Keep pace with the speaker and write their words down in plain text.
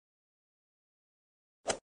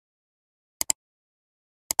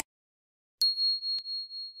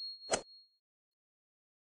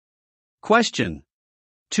Question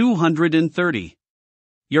 230.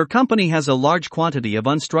 Your company has a large quantity of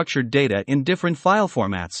unstructured data in different file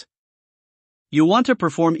formats. You want to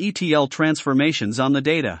perform ETL transformations on the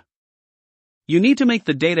data. You need to make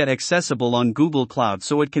the data accessible on Google Cloud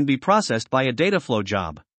so it can be processed by a Dataflow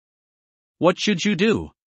job. What should you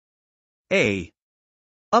do? A.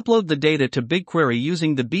 Upload the data to BigQuery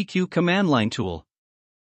using the BQ command line tool.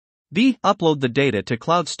 B. Upload the data to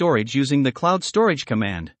cloud storage using the cloud storage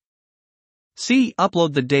command. C.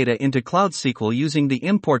 Upload the data into Cloud SQL using the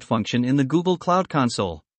import function in the Google Cloud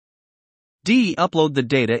Console. D. Upload the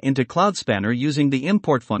data into Cloud Spanner using the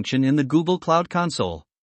import function in the Google Cloud Console.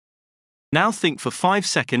 Now think for 5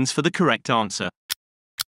 seconds for the correct answer.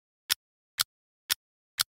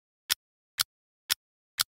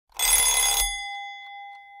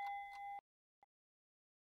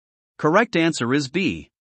 Correct answer is B.